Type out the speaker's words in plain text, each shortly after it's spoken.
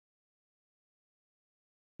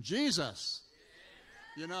Jesus.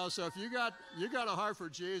 You know, so if you got a heart for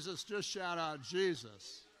Jesus, just shout out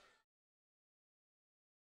Jesus.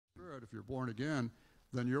 Spirit, if you're born again,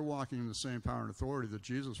 then you're walking in the same power and authority that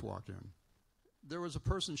Jesus walked in. There was a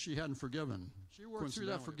person she hadn't forgiven. She worked through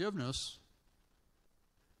that forgiveness,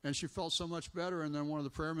 and she felt so much better, and then one of the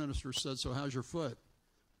prayer ministers said, so how's your foot?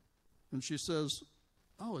 And she says,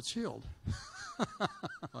 oh, it's healed.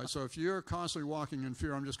 So if you're constantly walking in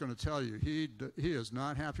fear, I'm just going to tell you, he is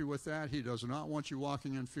not happy with that. He does not want you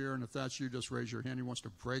walking in fear, and if that's you, just raise your hand. He wants to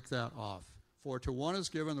break that off. For to one is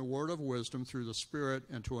given the word of wisdom through the Spirit,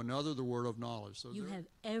 and to another the word of knowledge. So you have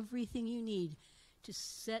everything you need to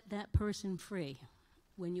set that person free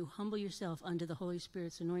when you humble yourself under the Holy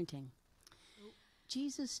Spirit's anointing.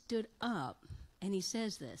 Jesus stood up, and he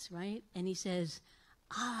says this, right? And he says,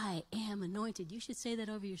 I am anointed. You should say that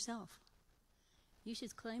over yourself. You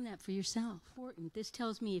should claim that for yourself. Important. This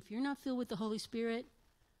tells me if you're not filled with the Holy Spirit,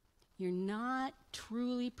 you're not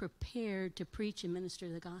truly prepared to preach and minister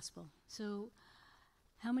the gospel. So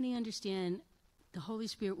how many understand the Holy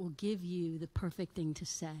Spirit will give you the perfect thing to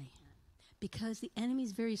say? Because the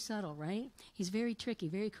enemy's very subtle, right? He's very tricky,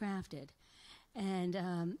 very crafted.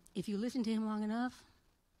 And if you listen to him long enough,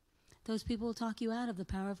 those people will talk you out of the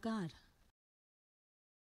power of God.